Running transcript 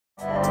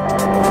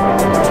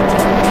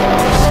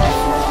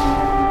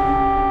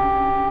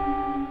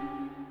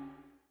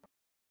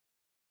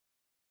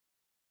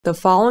The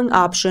following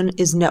option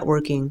is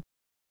networking.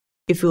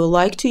 If you would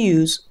like to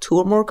use 2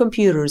 or more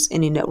computers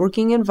in a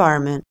networking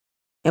environment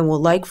and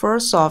would like for our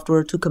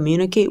software to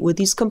communicate with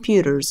these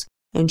computers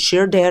and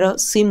share data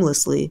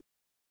seamlessly,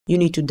 you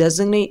need to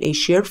designate a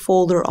shared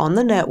folder on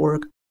the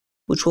network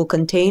which will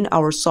contain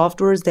our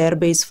software's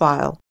database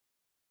file.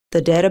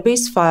 The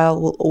database file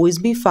will always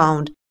be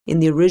found in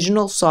the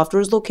original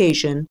software's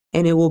location,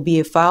 and it will be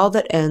a file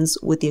that ends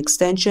with the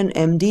extension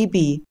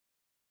MDB,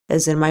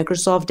 as in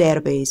Microsoft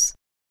Database.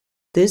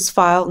 This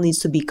file needs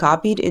to be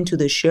copied into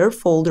the shared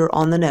folder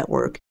on the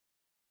network.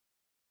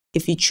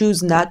 If you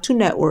choose not to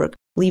network,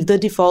 leave the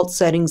default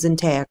settings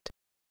intact.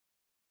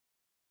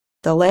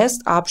 The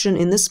last option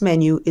in this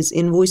menu is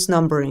invoice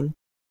numbering.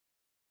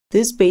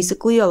 This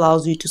basically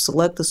allows you to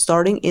select the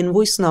starting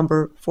invoice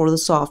number for the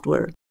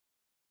software.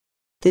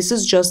 This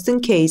is just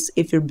in case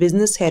if your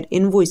business had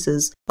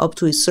invoices up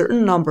to a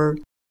certain number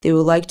they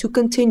would like to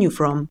continue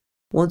from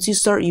once you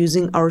start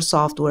using our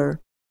software.